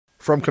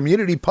From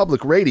Community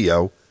Public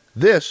Radio,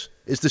 this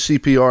is the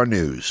CPR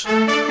News.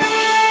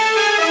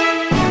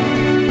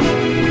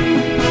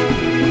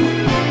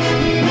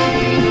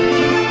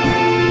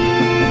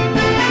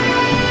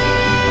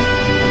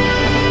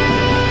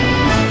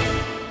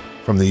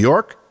 From New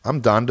York,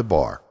 I'm Don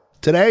DeBar.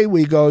 Today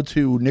we go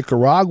to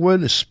Nicaragua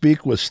to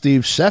speak with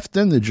Steve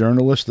Sefton, the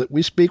journalist that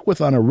we speak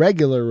with on a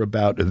regular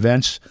about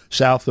events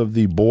south of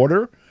the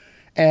border.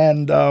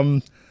 And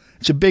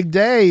it's a big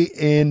day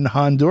in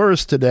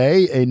Honduras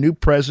today. A new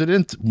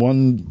president,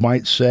 one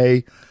might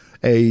say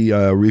a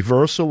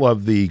reversal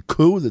of the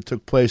coup that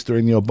took place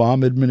during the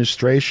Obama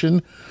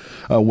administration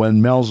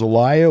when Mel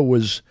Zelaya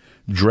was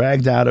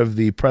dragged out of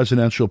the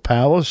presidential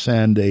palace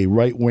and a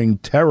right-wing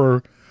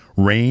terror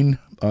reign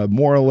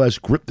more or less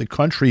gripped the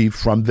country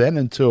from then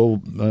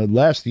until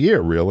last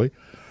year, really.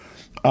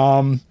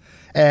 And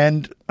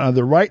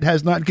the right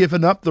has not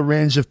given up the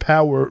reins of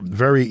power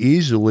very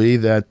easily.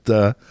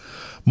 That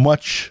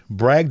much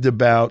bragged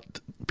about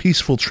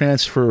peaceful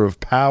transfer of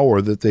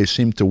power that they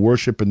seem to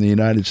worship in the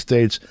United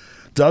States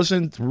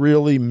doesn't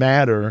really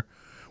matter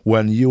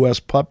when U.S.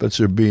 puppets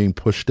are being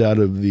pushed out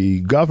of the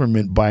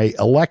government by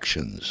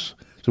elections.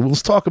 So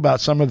let's talk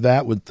about some of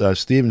that with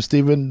Stephen.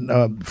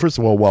 Stephen, first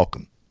of all,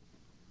 welcome.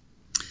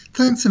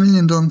 Thanks a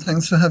million, Don.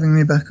 Thanks for having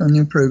me back on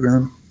your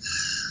program.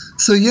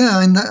 So,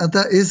 and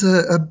that is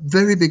a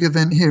very big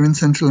event here in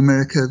Central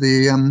America,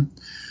 the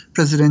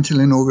presidential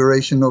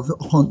inauguration of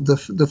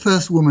the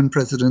first woman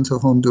president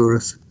of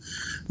Honduras,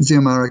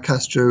 Xiomara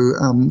Castro,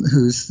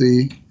 who's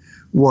the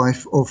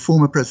wife of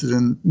former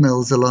President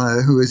Mel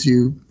Zelaya, who, as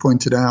you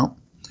pointed out,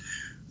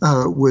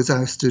 was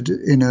ousted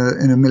in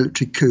a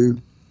military coup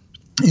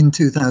in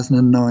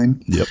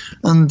 2009. Yep.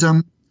 And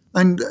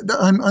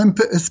I'm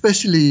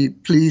especially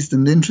pleased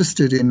and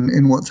interested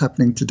in what's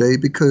happening today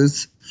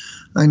because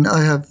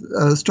I have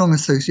strong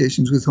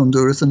associations with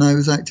Honduras, and I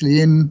was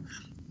actually in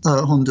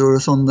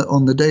Honduras on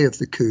the day of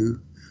the coup,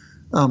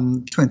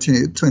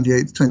 28th,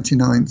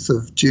 29th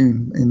of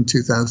June in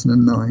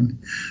 2009.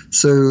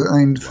 So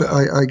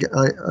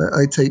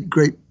I take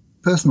great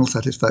personal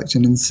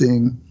satisfaction in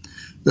seeing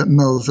that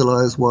Mel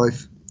Zelaya's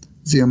wife,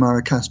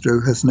 Xiomara Castro,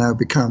 has now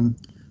become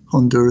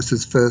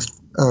Honduras's first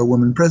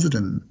woman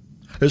president.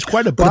 There's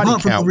quite a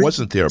body count,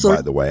 wasn't there,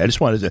 by the way? I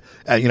just wanted to,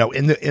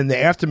 in the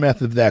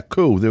aftermath of that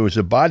coup, there was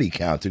a body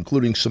count,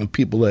 including some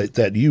people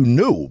that you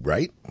knew,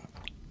 right?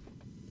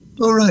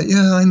 All right,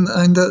 yeah,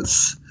 and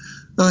that's,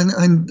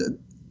 and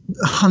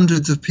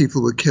hundreds of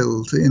people were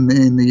killed in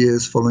the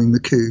years following the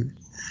coup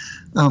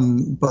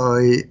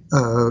by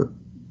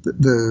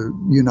the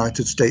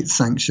United States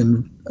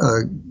sanctioned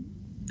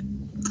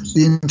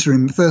the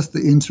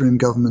interim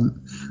government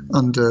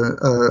under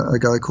a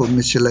guy called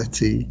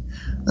Micheletti,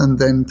 and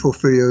then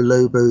Porfirio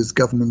Lobo's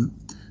government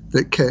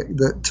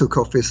that took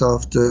office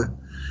after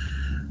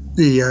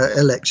the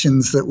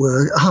elections that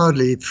were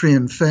hardly free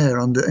and fair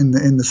in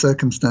the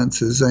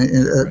circumstances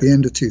at the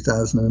end of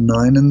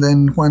 2009, and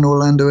then Juan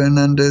Orlando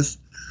Hernandez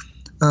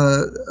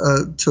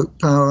took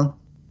power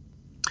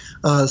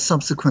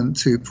subsequent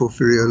to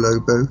Porfirio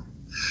Lobo.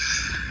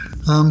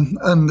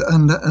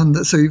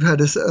 And so you've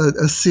had a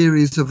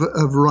series of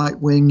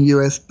right-wing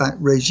US-backed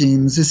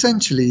regimes,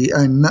 essentially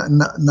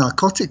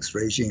narcotics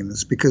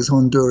regimes, because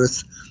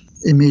Honduras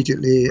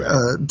immediately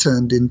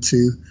turned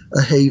into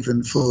a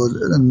haven for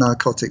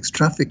narcotics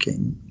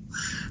trafficking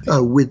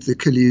with the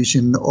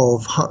collusion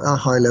of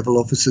high-level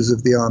officers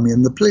of the army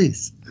and the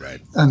police, right.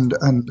 and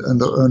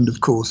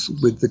of course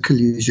with the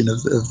collusion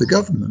of the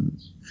government.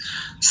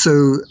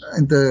 So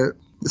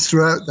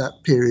throughout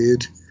that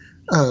period,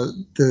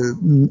 the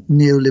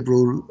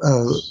neoliberal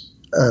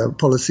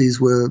policies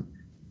were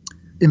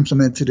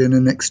implemented in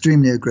an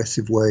extremely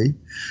aggressive way.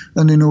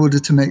 And in order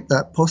to make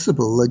that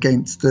possible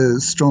against the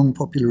strong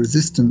popular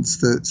resistance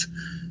that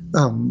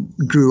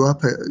grew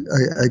up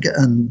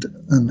and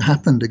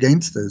happened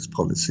against those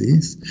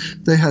policies,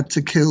 they had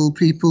to kill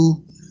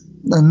people,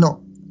 not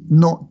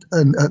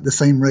at the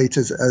same rate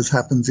as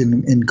happens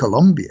in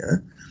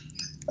Colombia,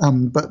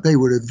 but they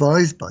were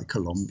advised by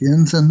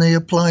Colombians, and they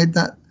applied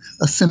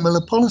a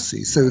similar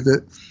policy, so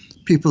that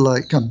people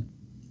like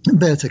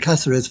Berta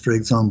Cáceres, for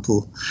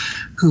example,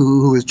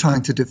 who was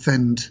trying to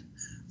defend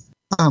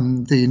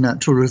the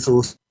natural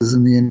resources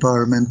and the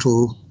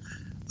environmental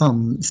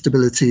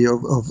stability of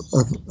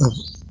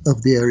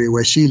the area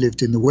where she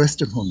lived in the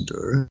west of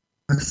Honduras,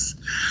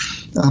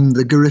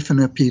 the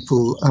Garifuna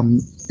people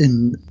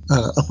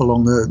up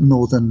along the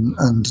northern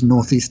and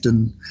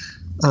northeastern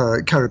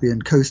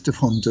Caribbean coast of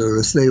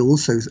Honduras, they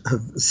also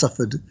have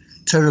suffered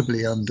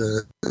terribly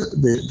under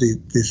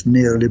this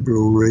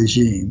neoliberal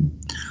regime,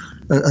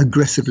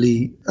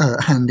 aggressively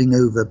handing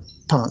over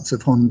parts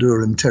of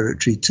Honduran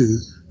territory to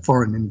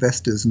foreign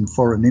investors and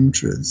foreign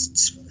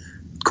interests,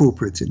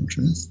 corporate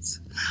interests.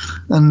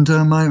 And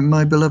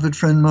my beloved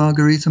friend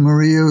Margarita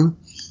Murillo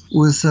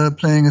was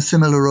playing a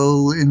similar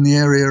role in the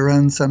area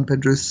around San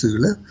Pedro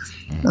Sula,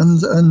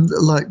 and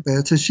like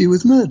Berta, she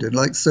was murdered,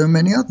 like so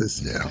many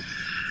others. Yeah.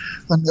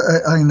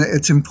 And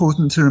it's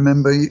important to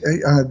remember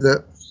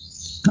that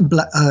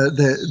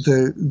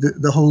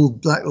the whole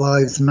Black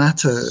Lives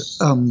Matter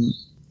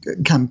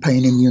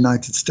campaign in the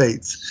United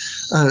States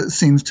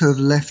seems to have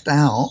left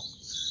out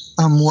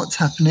what's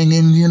happening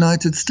in the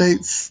United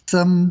States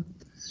in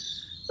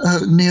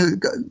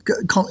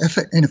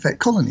effect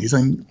colonies.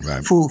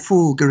 Right.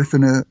 Four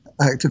Garifuna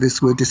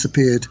activists were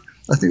disappeared.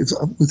 I think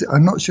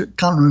I'm not sure,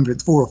 can't remember if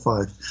it's 4 or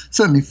 5,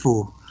 certainly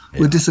 4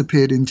 were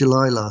disappeared in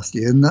July last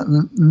year, and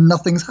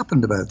nothing's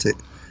happened about it.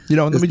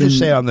 Let me just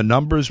say on the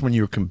numbers, when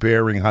you're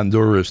comparing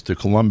Honduras to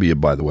Colombia,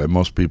 by the way,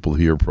 most people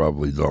here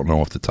probably don't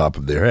know off the top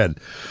of their head,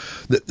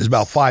 there's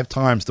about 5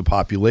 times the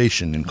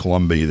population in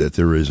Colombia that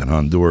there is in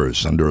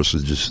Honduras. Honduras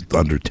is just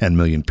under 10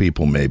 million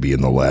people maybe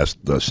in the last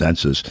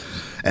census,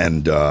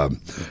 and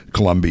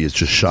Colombia is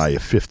just shy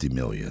of 50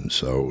 million.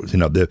 So,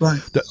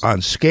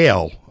 on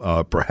scale,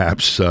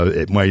 perhaps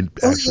it might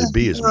actually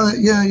be as many.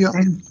 Yeah.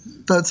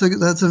 That's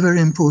a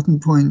very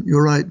important point.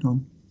 You're right,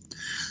 Don.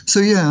 So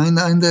and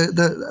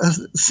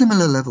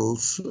similar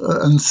levels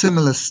and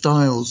similar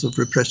styles of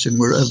repression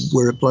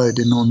were applied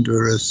in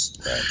Honduras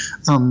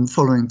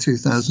following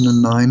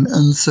 2009,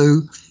 and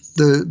so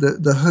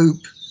the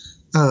hope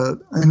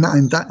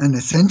and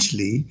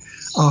essentially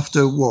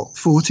after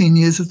 13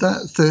 years of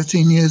that,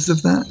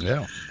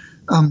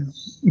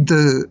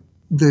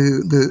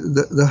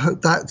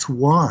 that's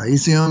why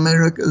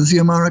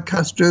Xiomara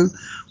Castro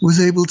was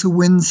able to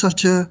win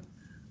such a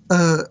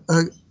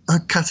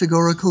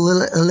categorical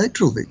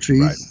electoral victory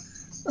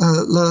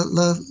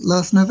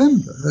last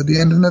November, at the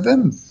end of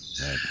November.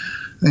 Right.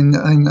 And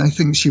I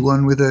think she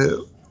won with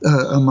a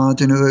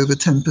margin of over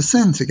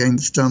 10%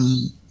 against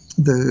the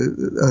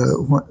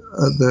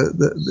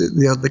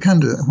other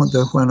candidate,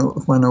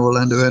 Juan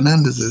Orlando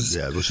Hernandez's.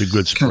 Yeah, it was a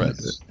good spread.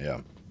 Candidate.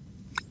 Yeah.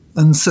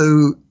 And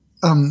so,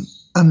 and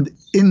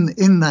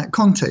in that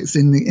context,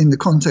 in the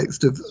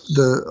context of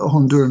the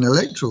Honduran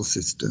electoral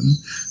system,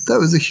 that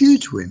was a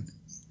huge win.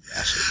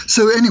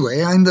 So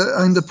anyway, and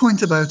the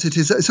point about it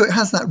is that, so it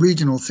has that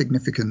regional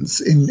significance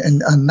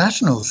and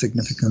national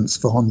significance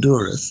for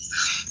Honduras,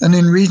 and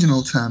in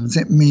regional terms,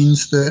 it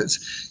means that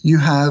you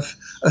have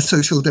a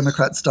social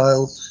democrat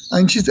style.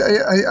 And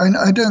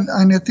I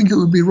think it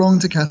would be wrong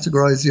to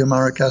categorize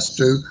Xiomara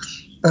Castro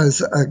as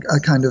a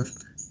kind of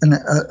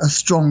a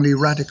strongly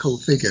radical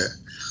figure.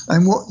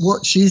 And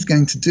what she's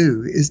going to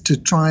do is to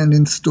try and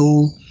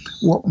install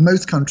what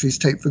most countries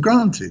take for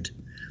granted.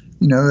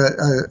 A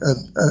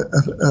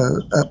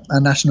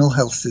national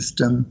health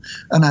system,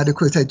 an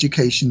adequate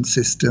education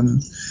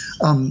system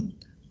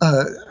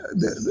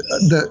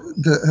that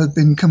have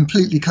been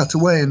completely cut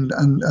away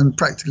and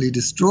practically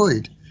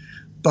destroyed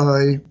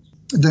by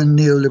the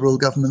neoliberal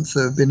governments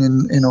that have been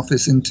in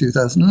office in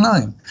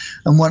 2009.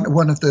 And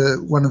one of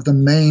the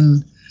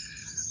main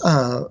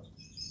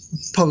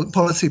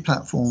policy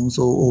platforms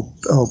or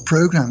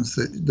programs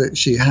that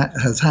she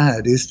has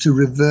had is to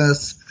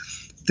reverse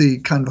the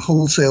kind of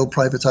wholesale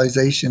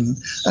privatization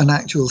and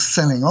actual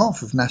selling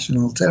off of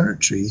national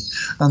territory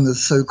and the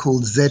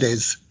so-called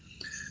ZEDES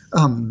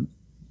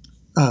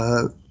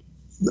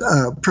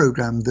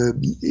program, the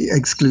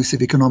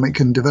Exclusive Economic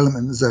and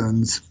Development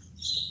Zones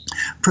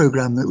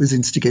program that was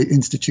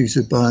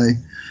instituted by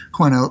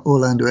Juan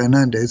Orlando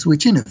Hernandez,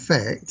 which in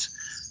effect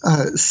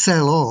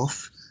sell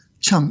off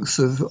chunks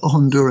of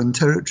Honduran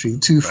territory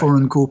to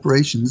foreign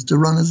corporations to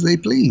run as they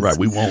please. Right.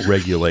 We won't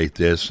regulate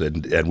this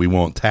and we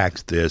won't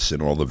tax this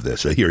and all of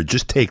this. So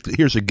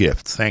here's a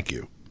gift. Thank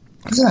you.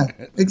 Yeah,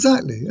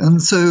 exactly.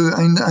 And so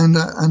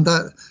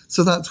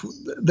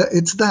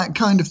it's that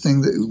kind of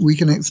thing that we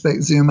can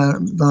expect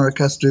Xiomara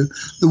Castro.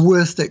 The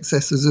worst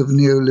excesses of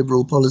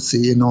neoliberal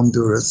policy in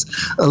Honduras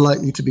are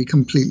likely to be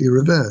completely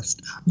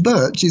reversed.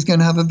 But she's going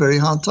to have a very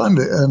hard time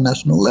at a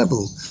national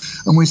level.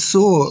 And we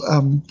saw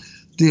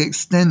the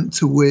extent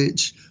to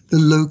which the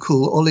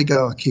local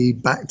oligarchy,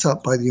 backed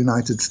up by the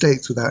United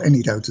States without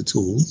any doubt at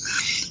all,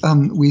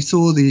 we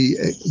saw the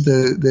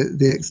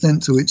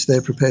extent to which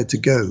they're prepared to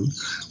go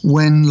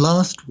when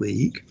last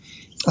week,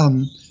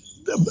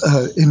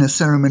 in a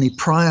ceremony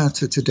prior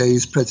to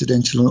today's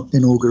presidential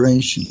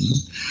inauguration,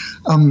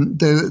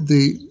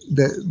 the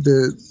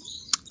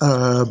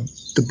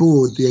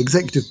board, the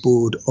executive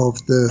board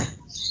of the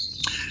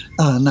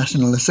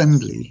National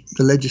Assembly,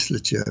 the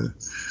legislature,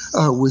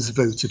 was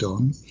voted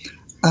on,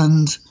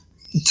 and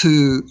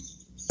to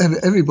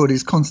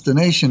everybody's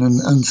consternation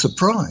and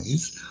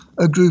surprise,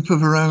 a group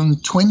of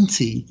around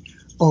 20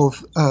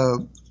 of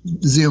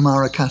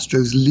Xiomara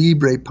Castro's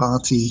Libre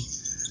Party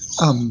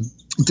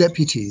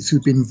deputies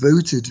who'd been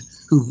voted,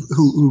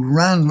 who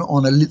ran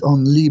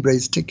on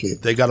Libre's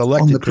ticket. They got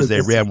elected because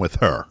they ran with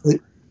her.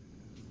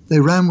 They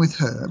ran with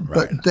her,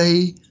 right. But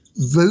they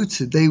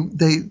voted. They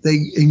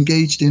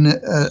engaged in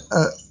a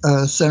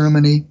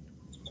ceremony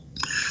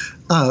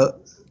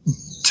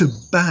to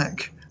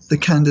back the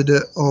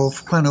candidate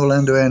of Juan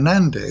Orlando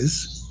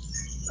Hernandez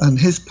and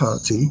his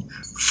party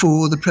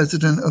for the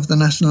president of the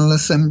National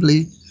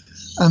Assembly,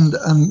 and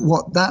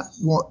what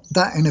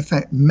that in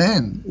effect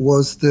meant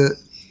was that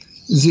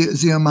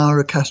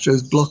Xiomara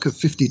Castro's block of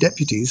 50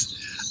 deputies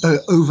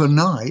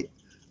overnight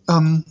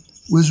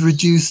was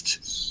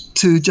reduced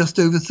to just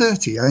over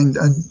 30, and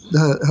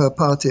her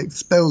party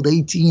expelled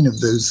 18 of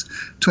those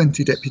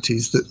 20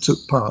 deputies that took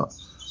part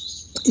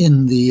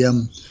in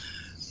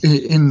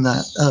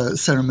that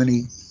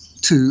ceremony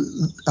to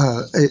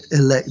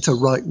elect a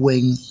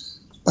right-wing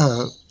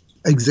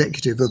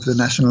executive of the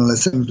National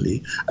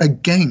Assembly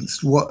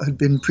against what had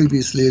been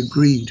previously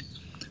agreed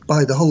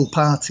by the whole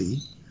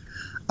party.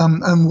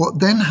 And what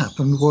then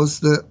happened was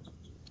that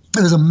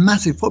there was a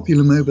massive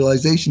popular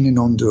mobilization in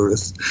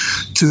Honduras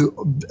to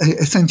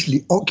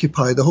essentially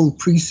occupy the whole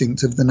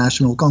precinct of the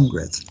National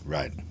Congress,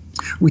 right,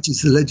 which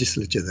is the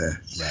legislature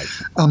there. right.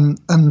 And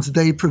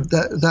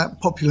that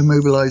popular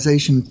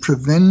mobilization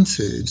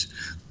prevented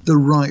the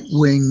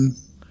right-wing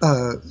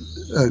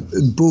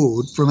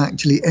board from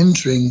actually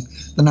entering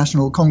the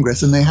National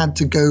Congress, and they had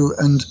to go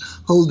and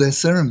hold their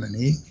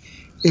ceremony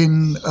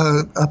in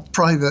a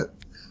private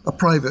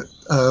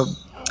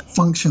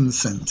function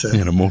center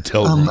In a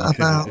motel room.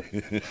 about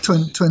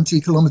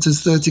 20 kilometers,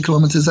 30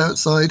 kilometers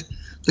outside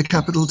the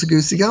capital,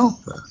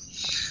 Tegucigalpa.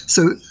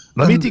 So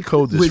Let me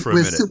decode this for a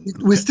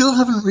minute. We still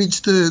haven't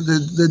reached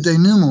the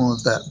denouement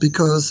of that,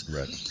 because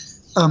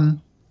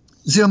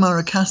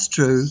Xiomara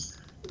Castro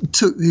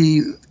took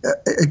the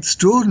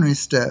extraordinary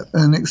step,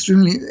 an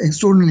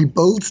extraordinarily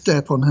bold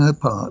step on her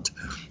part,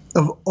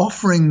 of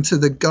offering to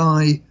the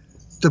guy,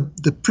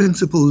 the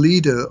principal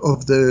leader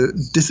of the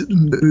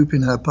dissident group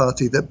in her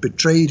party that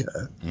betrayed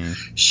her,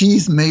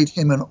 she's made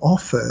him an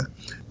offer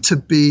to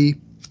be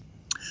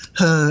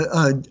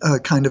her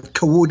kind of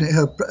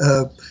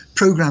her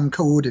program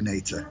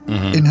coordinator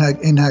in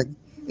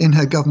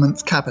her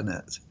government's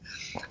cabinet,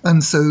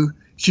 and so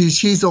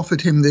she's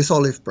offered him this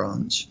olive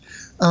branch,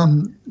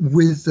 in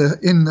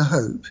the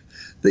hope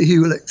that he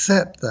will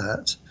accept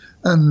that,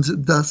 and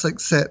thus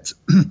accept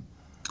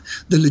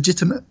the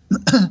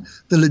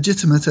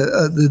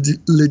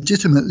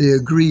legitimately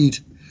agreed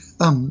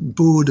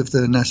board of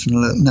the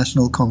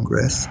National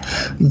Congress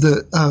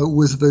that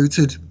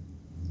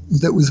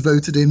was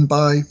voted in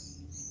by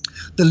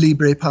the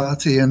Libre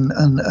Party and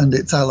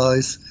its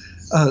allies,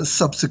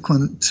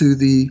 subsequent to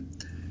the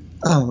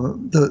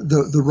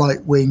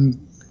right wing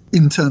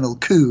internal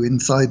coup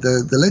inside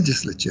the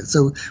legislature.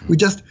 So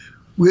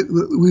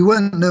we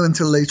won't know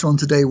until later on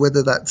today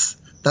whether that's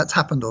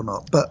happened or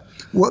not. But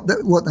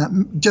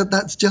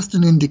that's just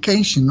an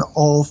indication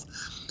of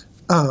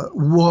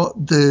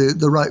what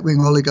the right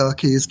wing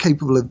oligarchy is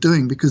capable of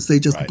doing, because they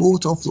just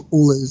bought off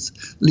all those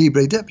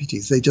Libre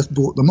deputies. They just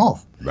bought them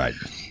off. Right.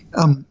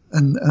 And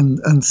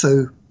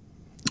so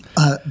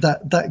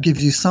that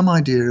gives you some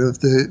idea of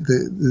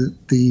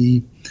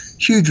the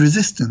huge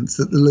resistance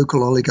that the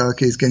local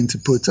oligarchy is going to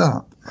put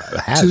up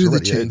to the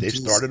changes. They've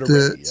started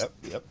already.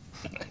 Yep.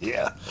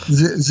 Yeah.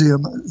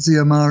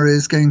 Xiomara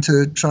is going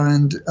to try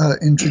and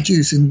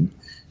introduce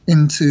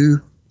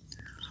into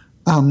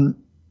the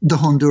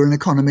Honduran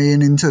economy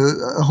and into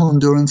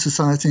Honduran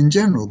society in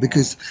general,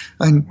 because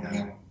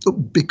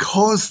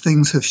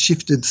things have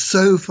shifted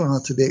so far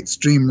to the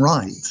extreme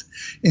right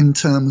in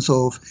terms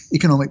of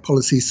economic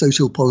policy,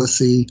 social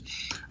policy,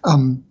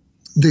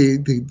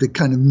 the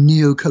kind of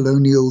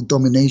neo-colonial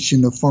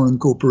domination of foreign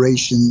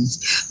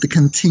corporations, the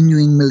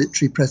continuing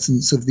military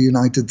presence of the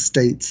United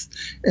States,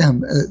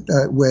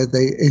 where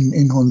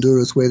in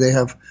Honduras, where they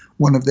have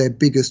one of their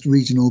biggest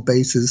regional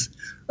bases,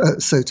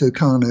 Soto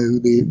Cano,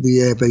 the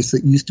air base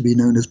that used to be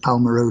known as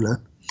Palmarola.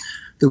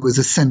 That was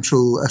a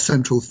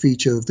central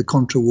feature of the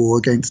Contra War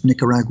against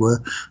Nicaragua,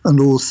 and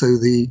also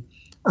the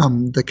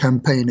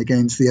campaign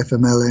against the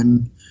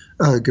FMLN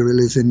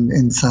guerrillas in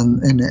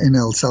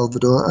El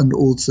Salvador, and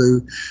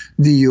also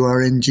the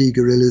URNG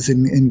guerrillas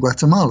in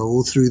Guatemala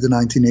all through the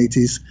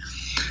 1980s.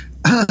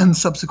 And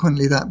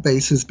subsequently, that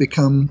base has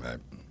become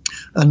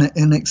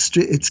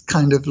it's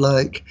kind of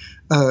like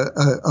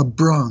a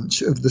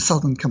branch of the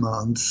Southern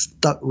Command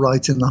stuck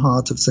right in the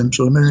heart of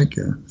Central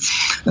America.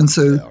 And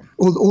so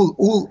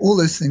all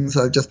those things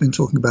I've just been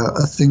talking about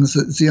are things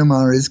that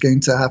Xiomara is going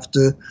to have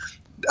to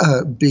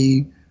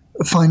be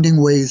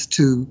finding ways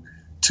to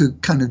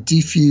kind of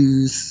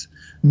defuse,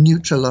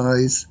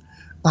 neutralize,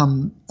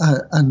 and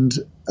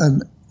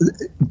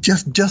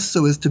just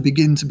so as to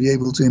begin to be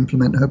able to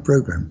implement her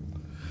program.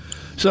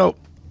 So,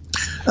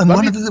 and go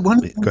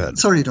ahead.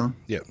 Sorry, Don.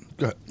 Yeah,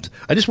 go ahead.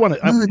 I just want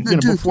to,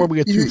 before we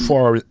get too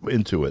far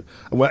into it,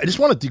 I just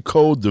want to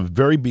decode the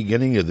very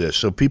beginning of this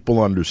so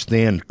people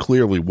understand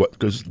clearly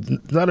because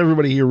not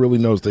everybody here really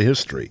knows the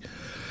history.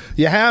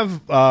 You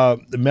have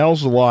Mel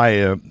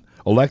Zelaya,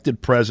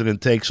 elected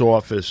president, takes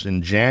office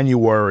in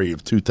January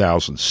of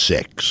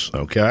 2006,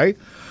 okay?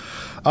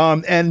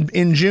 And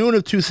in June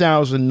of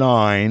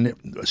 2009,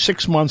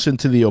 6 months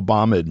into the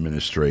Obama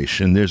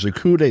administration, there's a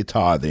coup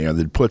d'etat there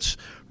that puts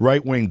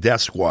right-wing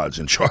death squads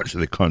in charge of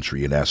the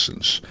country, in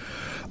essence.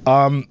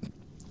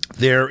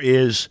 There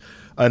is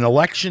an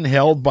election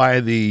held by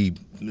the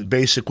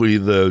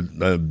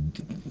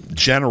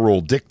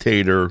general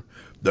dictator,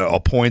 the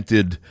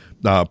appointed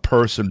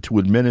person to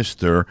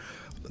administer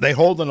They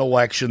hold an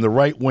election. The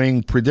right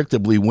wing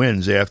predictably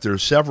wins after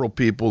several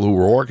people who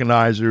were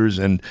organizers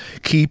and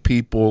key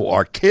people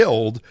are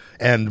killed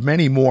and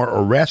many more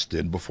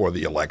arrested before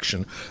the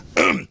election.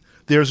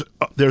 There's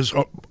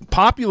a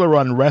popular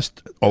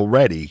unrest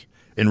already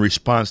in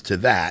response to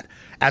that.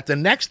 At the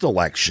next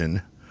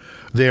election,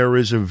 there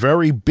is a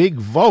very big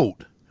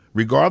vote,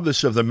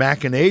 regardless of the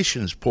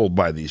machinations pulled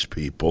by these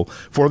people,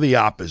 for the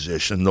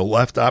opposition, the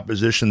left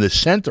opposition, the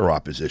center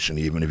opposition,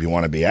 even if you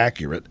want to be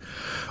accurate.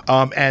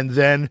 And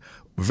then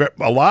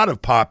a lot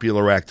of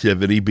popular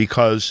activity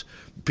because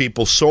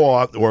people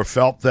saw or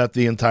felt that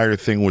the entire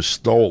thing was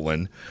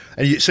stolen.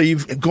 And so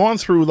you've gone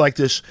through like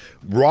this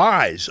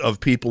rise of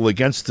people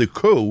against the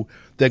coup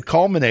that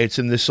culminates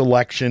in this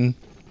election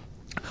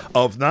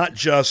of not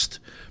just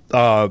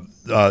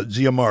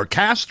Xiomara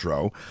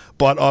Castro,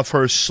 but of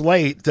her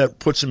slate that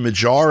puts a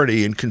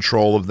majority in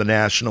control of the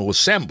National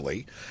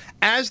Assembly.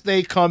 As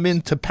they come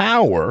into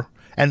power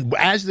and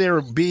as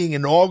they're being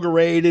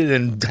inaugurated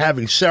and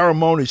having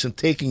ceremonies and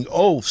taking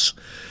oaths,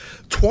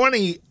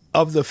 20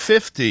 of the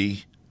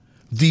 50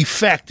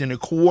 defect in a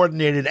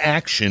coordinated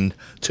action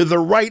to the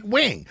right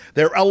wing.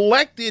 They're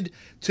elected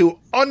to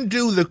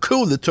undo the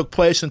coup that took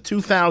place in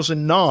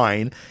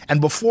 2009,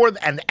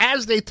 and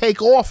as they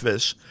take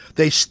office,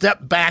 they step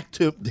back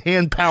to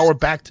hand power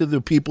back to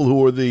the people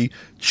who are the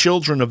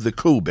children of the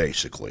coup,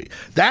 basically.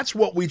 That's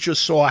what we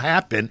just saw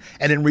happen,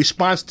 and in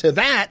response to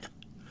that,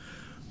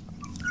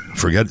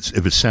 forget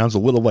if it sounds a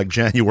little like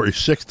January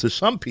 6th to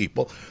some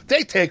people,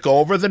 they take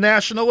over the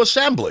National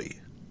Assembly,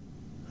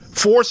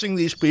 forcing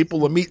these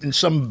people to meet in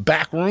some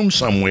back room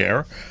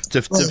somewhere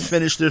to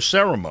finish their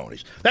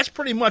ceremonies. That's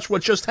pretty much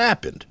what just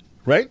happened,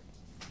 right?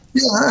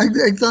 Yeah,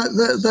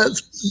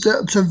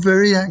 that's a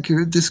very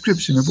accurate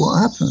description of what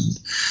happened.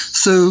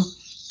 So,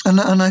 and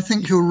I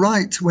think you're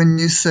right when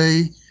you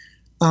say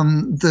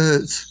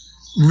that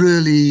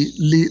really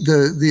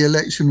the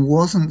election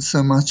wasn't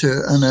so much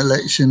an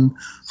election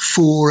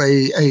for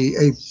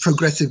a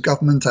progressive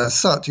government as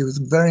such. It was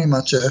very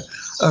much a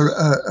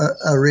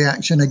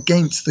reaction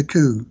against the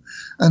coup,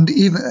 and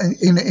even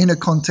in a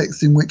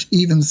context in which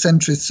even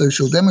centrist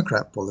social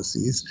democrat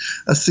policies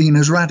are seen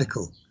as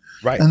radical.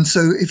 Right. And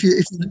so if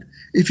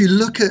you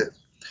look at,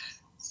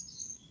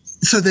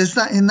 so there's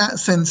that, in that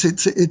sense,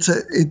 it's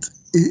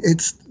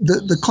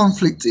the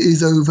conflict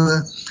is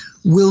over.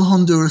 Will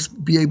Honduras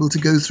be able to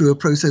go through a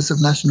process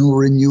of national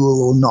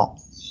renewal or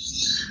not?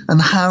 And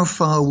how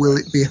far will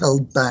it be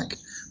held back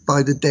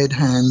by the dead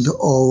hand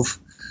of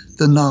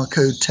the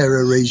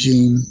narco-terror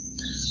regime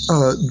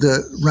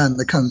that ran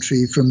the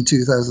country from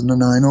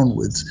 2009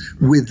 onwards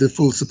with the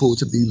full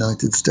support of the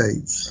United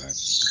States? Right.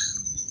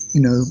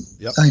 You know,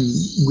 yep.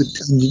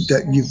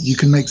 You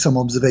can make some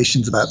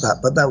observations about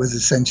that, but that was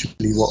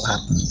essentially what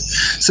happened.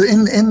 So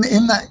in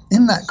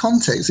that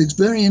context, it's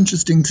very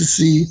interesting to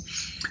see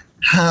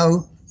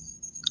how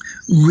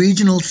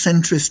regional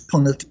centrist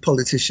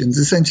politicians,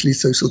 essentially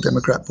social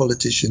democrat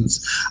politicians,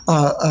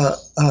 are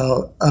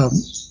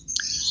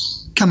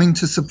coming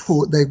to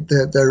support.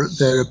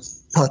 They're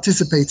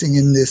participating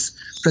in this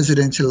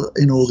presidential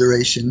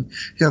inauguration.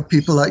 You have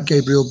people like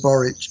Gabriel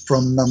Boric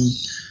from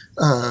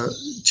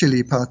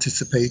Chile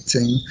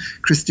participating.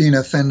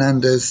 Cristina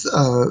Fernandez,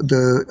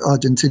 the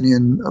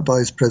Argentinian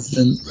vice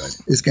president, right,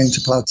 is going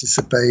to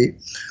participate.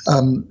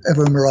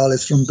 Evo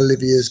Morales from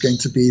Bolivia is going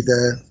to be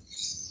there.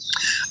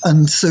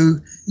 And so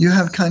you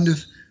have kind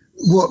of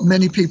what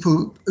many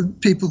people,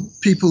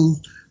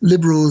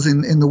 liberals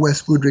in the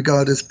West would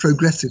regard as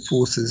progressive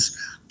forces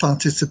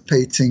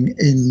participating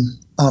in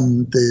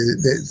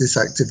this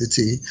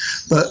activity.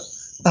 But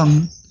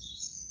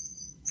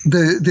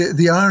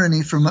the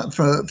irony from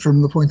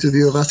the point of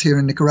view of us here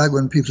in Nicaragua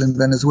and people in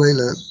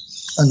Venezuela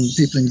and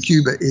people in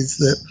Cuba is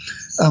that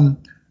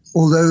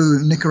although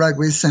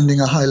Nicaragua is sending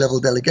a high-level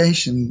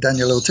delegation,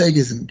 Daniel Ortega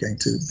isn't going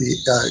to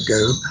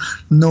go,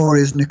 nor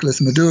is Nicolas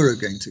Maduro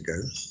going to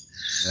go.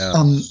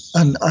 Yeah.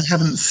 And I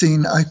haven't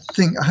seen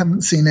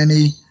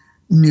any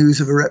news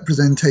of a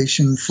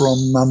representation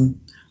from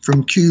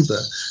Cuba,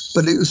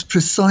 but it was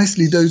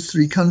precisely those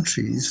three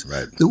countries,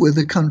 right, that were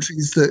the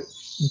countries that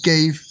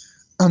gave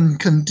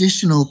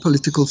unconditional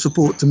political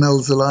support to Mel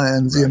Zelaya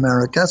and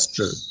Xiomara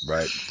Castro,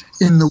 right,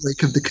 in the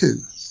wake of the coup.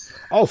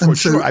 Oh, for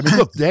sure. I mean,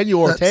 look,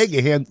 Daniel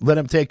Ortega let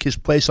him take his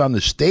place on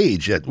the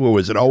stage at, what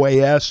was it,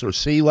 OAS or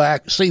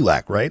CELAC?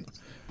 CELAC, right?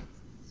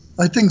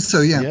 I think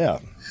so, yeah.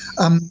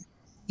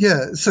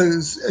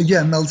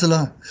 Yeah. Mel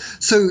Zelaya.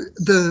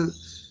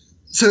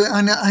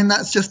 And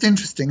that's just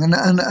interesting. And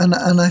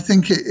I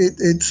think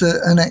it's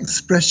an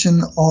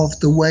expression of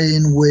the way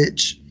in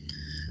which,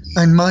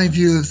 in my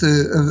view of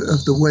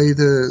the way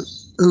the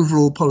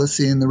overall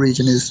policy in the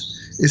region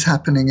is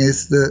happening,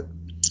 is that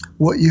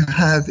what you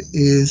have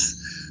is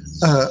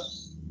a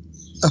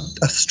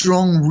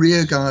strong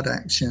rearguard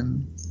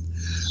action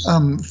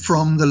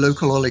from the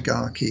local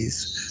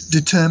oligarchies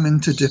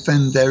determined to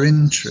defend their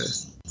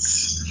interests.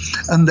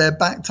 And they're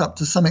backed up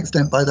to some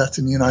extent by that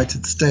in the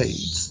United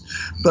States.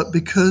 But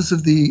because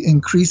of the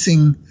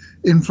increasing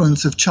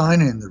influence of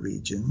China in the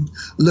region,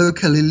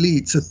 local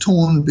elites are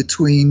torn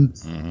between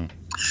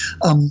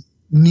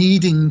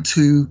needing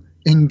to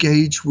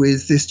engage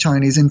with this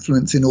Chinese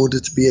influence in order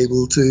to be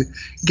able to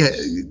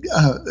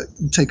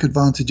take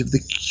advantage of the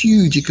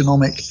huge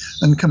economic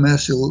and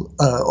commercial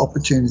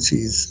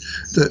opportunities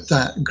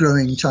that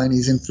growing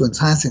Chinese influence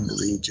has in the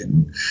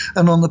region.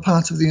 And on the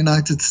part of the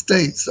United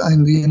States,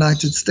 and the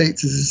United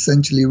States is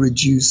essentially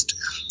reduced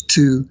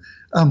to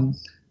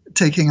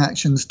taking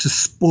actions to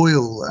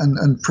spoil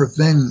and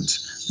prevent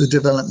the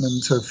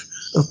development of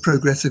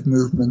progressive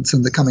movements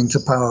and the coming to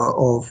power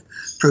of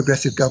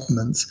progressive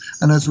governments.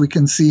 And as we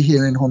can see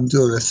here in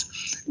Honduras,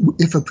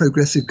 if a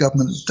progressive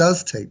government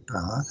does take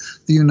power,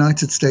 the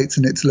United States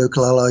and its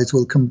local allies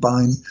will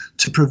combine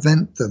to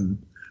prevent them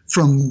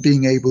from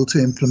being able to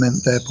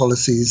implement their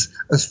policies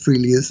as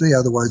freely as they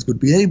otherwise would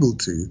be able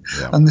to.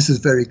 Yeah. And this is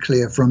very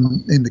clear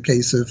in the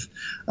case of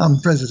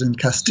President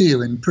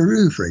Castillo in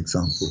Peru, for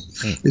example.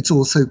 It's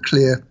also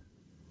clear,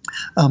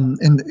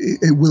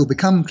 it will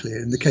become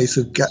clear in the case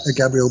of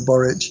Gabriel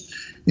Boric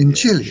in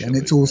Chile, and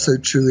it's also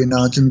true in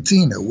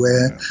Argentina,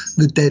 where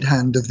the dead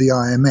hand of the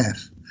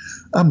IMF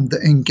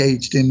that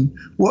engaged in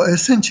what are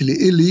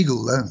essentially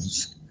illegal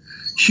loans,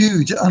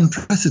 huge,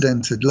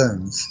 unprecedented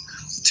loans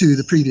to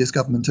the previous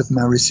government of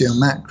Mauricio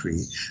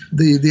Macri.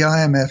 The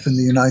IMF and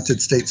the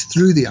United States,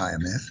 through the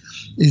IMF,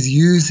 is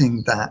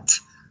using that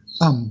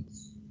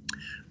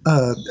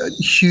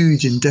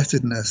huge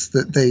indebtedness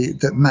that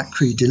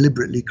Macri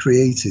deliberately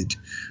created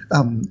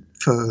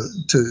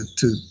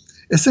to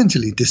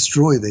essentially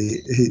destroy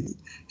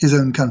his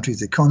own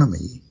country's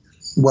economy,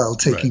 while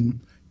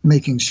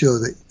making sure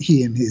that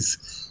he and his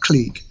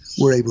clique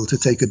were able to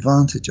take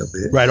advantage of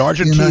it. Right,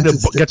 Argentina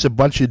gets a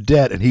bunch of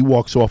debt and he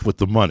walks off with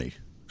the money.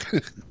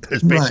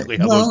 That's basically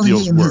how those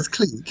deals work. His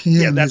clique.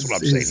 That's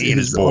what I'm saying. He and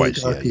his boys.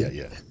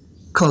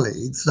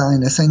 Colleagues,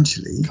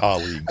 essentially.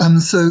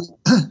 Colleagues.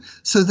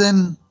 So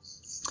then,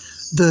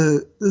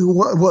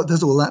 what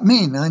does all that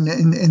mean?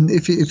 And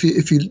if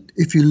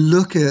you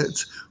look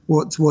at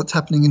what's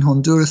happening in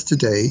Honduras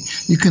today,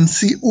 you can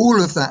see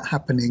all of that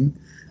happening,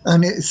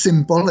 and it's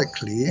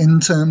symbolically in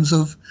terms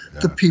of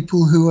the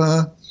people who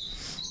are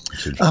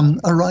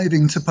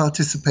arriving to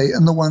participate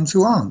and the ones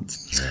who aren't.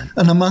 Yeah.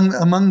 And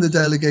among the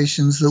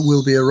delegations that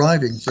will be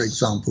arriving, for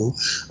example,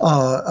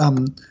 are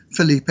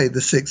Felipe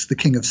VI, the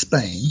King of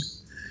Spain,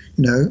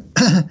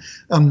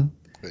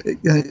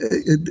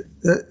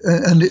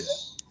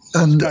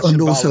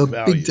 and also a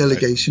big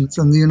delegation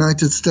from the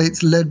United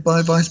States led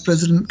by Vice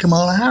President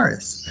Kamala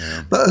Harris.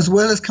 Yeah. But as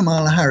well as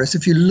Kamala Harris,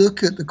 if you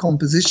look at the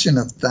composition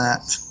of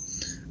that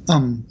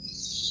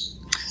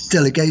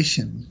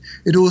delegation,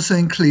 it also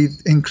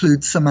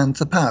includes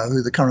Samantha Power,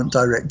 who's the current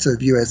director of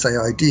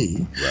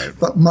USAID,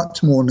 but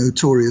much more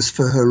notorious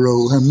for her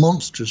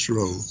monstrous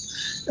role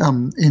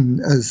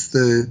as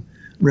the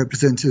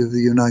representative of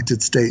the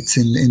United States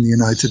in the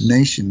United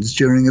Nations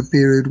during a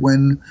period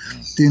when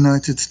the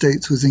United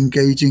States was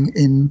engaging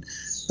in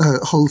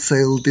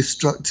wholesale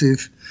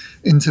destructive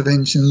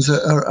interventions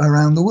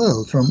around the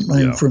world, from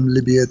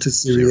Libya to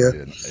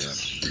Syria.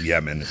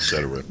 Yemen,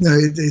 etc. No,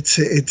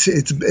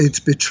 it's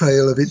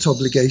betrayal of its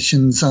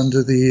obligations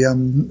under the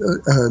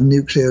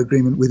nuclear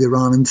agreement with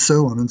Iran, and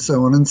so on and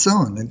so on and so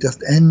on, and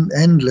just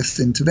endless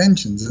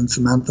interventions. And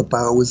Samantha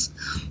Power was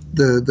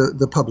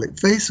the public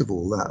face of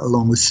all that,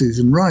 along with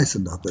Susan Rice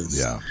and others.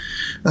 Yeah.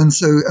 And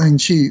so,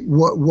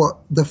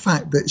 the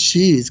fact that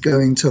she is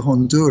going to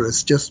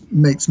Honduras just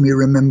makes me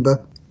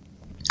remember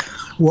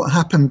what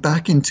happened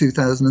back in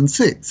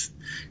 2006.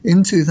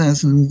 Not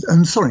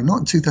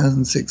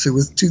 2006, it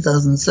was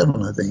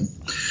 2007, I think,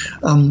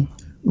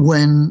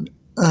 when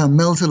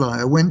Mel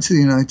Zelaya went to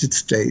the United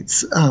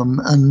States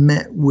and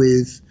met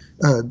with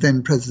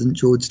then President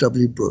George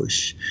W.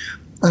 Bush.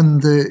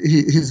 And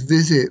his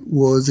visit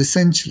was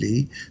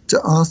essentially to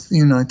ask the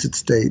United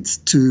States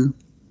to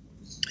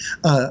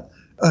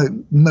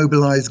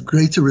mobilize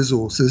greater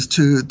resources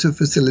to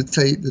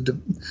facilitate the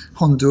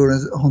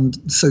Honduras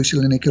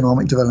social and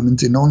economic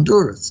development in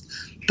Honduras.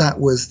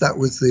 That was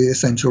the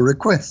essential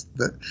request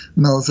that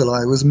Mel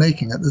Zelaya was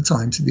making at the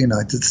time to the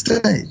United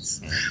States.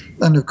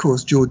 And of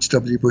course, George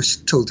W. Bush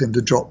told him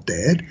to drop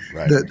dead.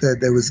 That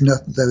there was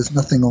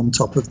nothing on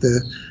top of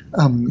the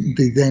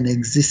then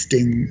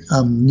existing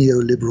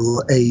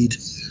neoliberal aid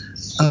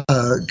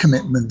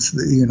commitments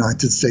that the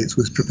United States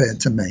was prepared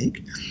to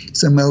make.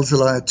 So Mel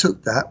Zelaya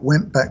took that,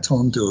 went back to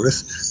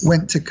Honduras,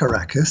 went to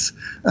Caracas,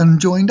 and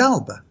joined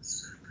ALBA,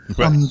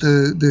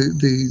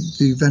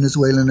 the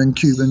Venezuelan and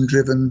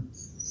Cuban-driven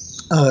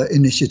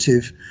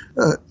initiative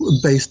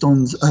based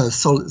on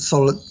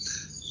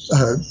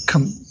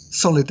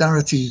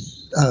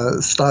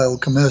solidarity-style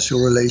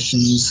commercial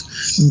relations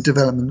and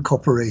development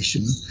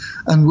cooperation.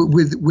 And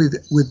with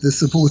the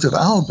support of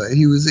ALBA,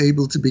 he was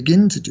able to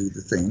begin to do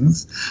the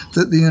things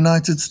that the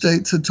United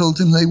States had told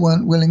him they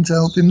weren't willing to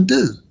help him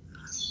do,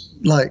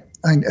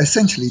 and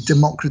essentially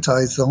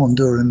democratize the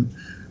Honduran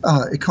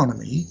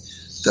economy,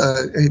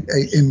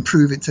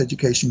 improve its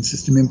education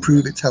system,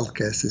 improve its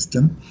healthcare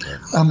system,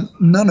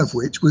 none of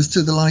which was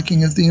to the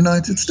liking of the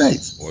United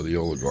States or the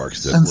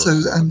oligarchs.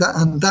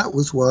 That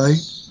was why,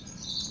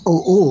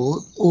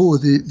 or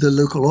the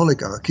local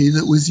oligarchy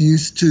that was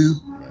used to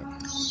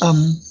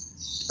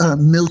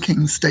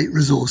milking state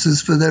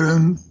resources for their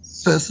own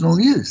personal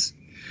use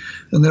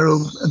and their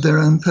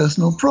own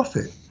personal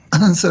profit.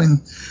 And so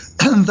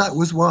that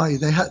was why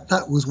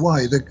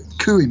the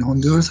coup in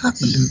Honduras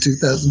happened in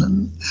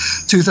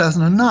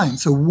 2009.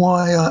 So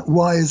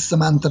why is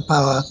Samantha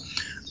Power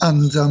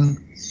and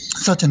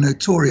such a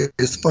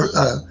notorious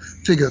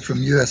figure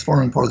from U.S.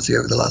 foreign policy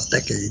over the last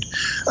decade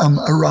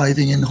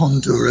arriving in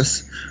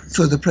Honduras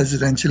for the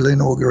presidential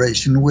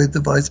inauguration with the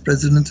Vice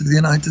President of the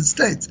United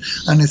States?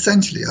 And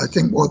essentially, I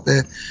think what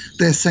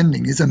they're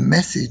sending is a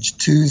message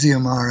to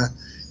Xiomara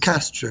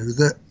Castro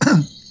that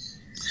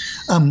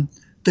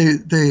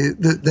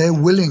they're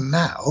willing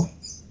now,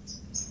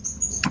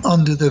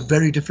 under the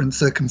very different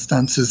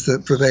circumstances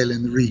that prevail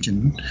in the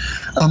region,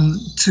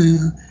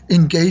 to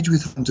engage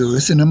with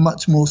Honduras in a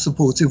much more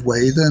supportive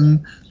way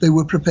than they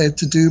were prepared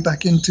to do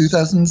back in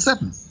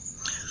 2007.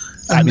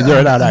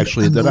 They're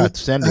not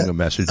sending a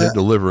message, they're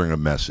delivering a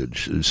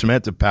message.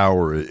 Samantha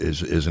Power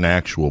is an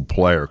actual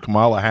player.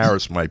 Kamala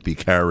Harris might be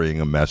carrying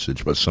a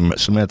message, but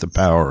Samantha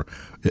Power,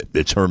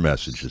 it's her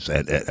messages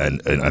and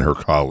her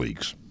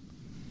colleagues.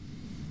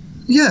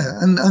 Yeah,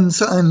 and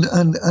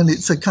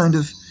it's a kind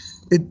of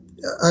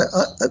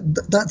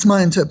that's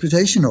my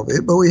interpretation of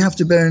it. But we have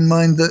to bear in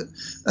mind that,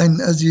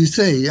 and as you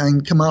say,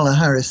 and Kamala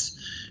Harris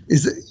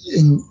is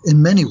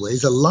in many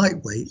ways a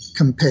lightweight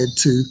compared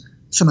to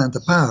Samantha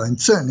Power, and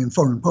certainly in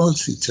foreign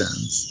policy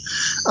terms.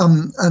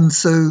 And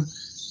so,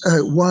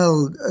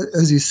 while,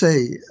 as you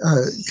say,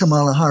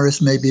 Kamala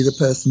Harris may be the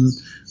person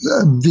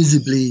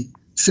visibly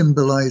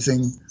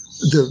symbolizing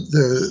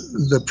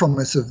the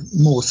promise of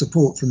more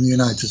support from the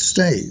United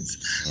States,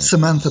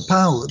 Samantha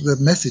Power, the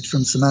message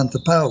from Samantha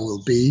Power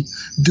will be,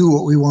 do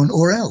what we want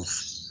or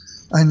else.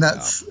 And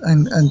that's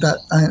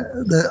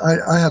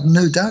I have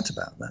no doubt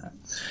about that.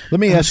 Let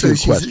me ask you a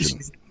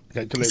question.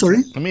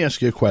 Sorry? Let me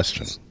ask you a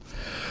question.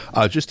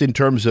 Just in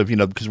terms of,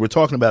 because we're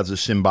talking about the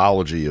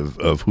symbology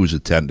of who's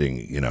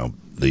attending,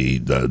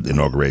 the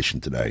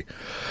inauguration today.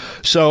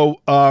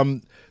 So,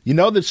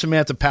 that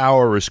Samantha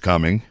Power is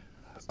coming.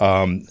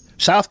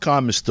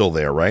 Southcom is still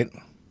there, right?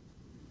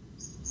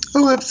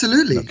 Oh,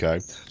 absolutely. Okay.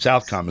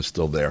 Southcom is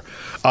still there.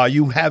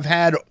 You have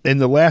had, in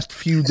the last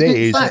few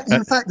days...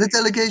 In fact, the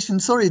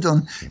delegation... Sorry,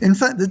 Don. In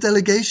fact, the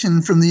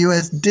delegation from the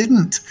U.S.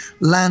 didn't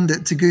land at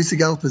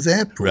Tegucigalpa's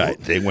airport. Right.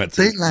 They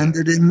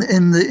landed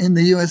in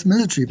the U.S.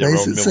 military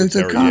base at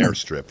Soto Cano.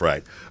 Airstrip,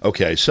 right.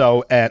 Okay,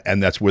 so...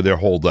 And that's where they're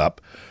holed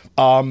up.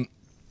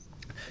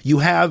 You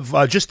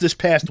have, just this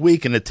past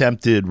week, an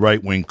attempted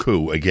right-wing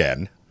coup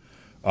again.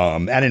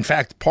 And in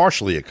fact,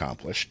 partially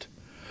accomplished.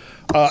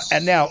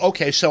 And now,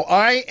 okay, so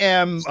I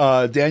am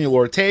Daniel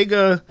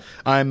Ortega.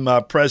 I'm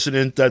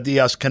President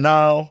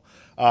Diaz-Canal.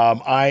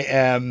 I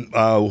am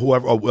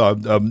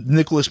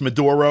Nicolas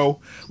Maduro.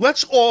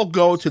 Let's all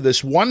go to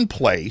this one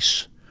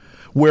place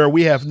where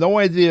we have no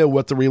idea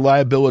what the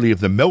reliability of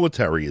the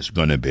military is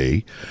going to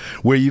be,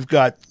 where you've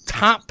got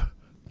top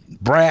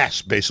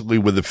brass, basically,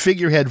 with a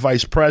figurehead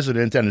vice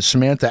president and a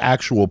Samantha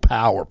actual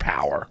power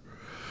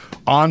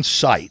on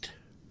site.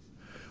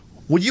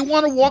 Would you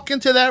want to walk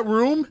into that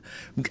room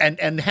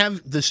and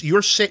have this?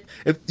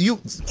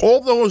 All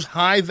those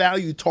high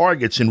value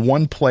targets in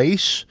one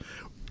place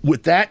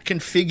with that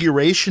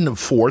configuration of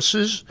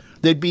forces?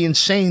 They'd be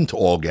insane to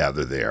all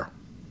gather there.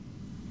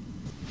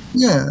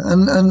 Yeah,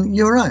 and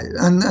you're right.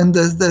 And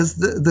there's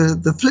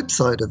the flip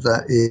side of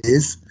that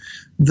is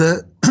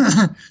that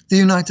the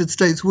United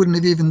States wouldn't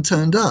have even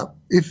turned up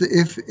if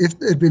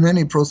there'd been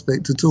any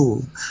prospect at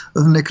all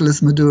of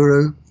Nicolas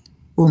Maduro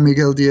or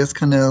Miguel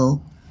Diaz-Canel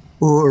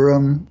or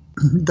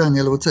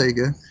Daniel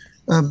Ortega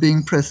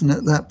being present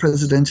at that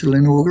presidential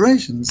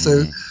inauguration.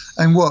 So,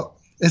 and what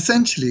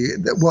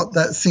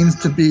that seems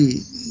to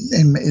be,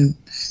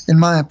 in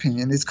my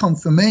opinion, is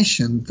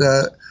confirmation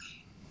that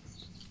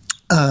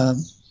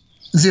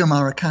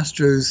Xiomara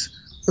Castro's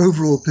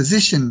overall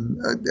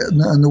position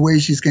and the way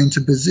she's going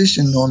to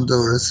position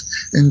Honduras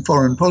in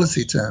foreign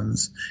policy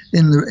terms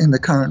in the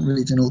current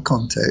regional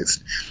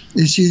context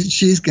is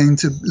she's going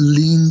to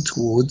lean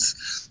towards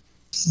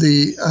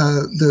the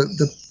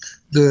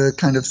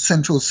kind of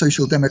central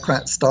social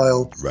democrat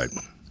style, right,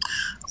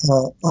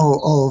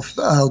 of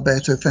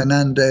Alberto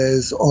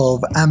Fernandez,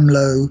 of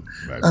AMLO,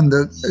 right. And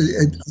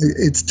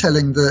it's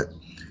telling that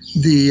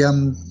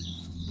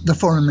the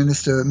foreign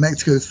minister,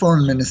 Mexico's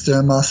foreign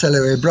minister, Marcelo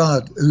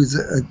Ebrard, who's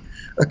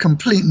a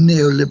complete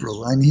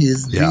neoliberal, and he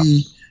is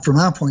from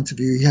our point of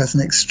view, he has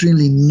an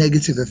extremely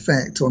negative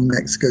effect on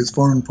Mexico's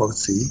foreign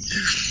policy,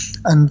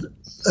 and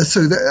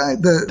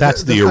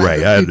That's the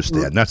array. I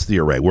understand. That's the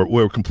array.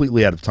 We're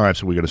completely out of time,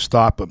 so we're going to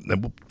stop.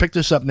 And we'll pick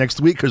this up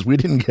next week because we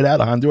didn't get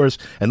out of Honduras.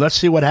 And let's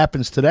see what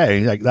happens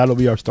today. That'll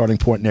be our starting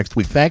point next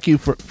week. Thank you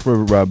for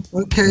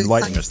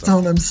enlightening us.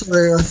 Tom, I'm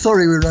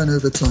sorry we ran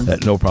over time.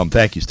 No problem.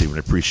 Thank you, Stephen. I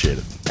appreciate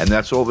it. And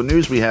that's all the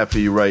news we have for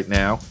you right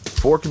now.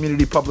 For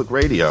Community Public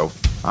Radio,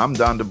 I'm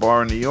Don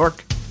DeBar in New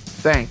York.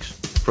 Thanks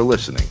for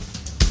listening.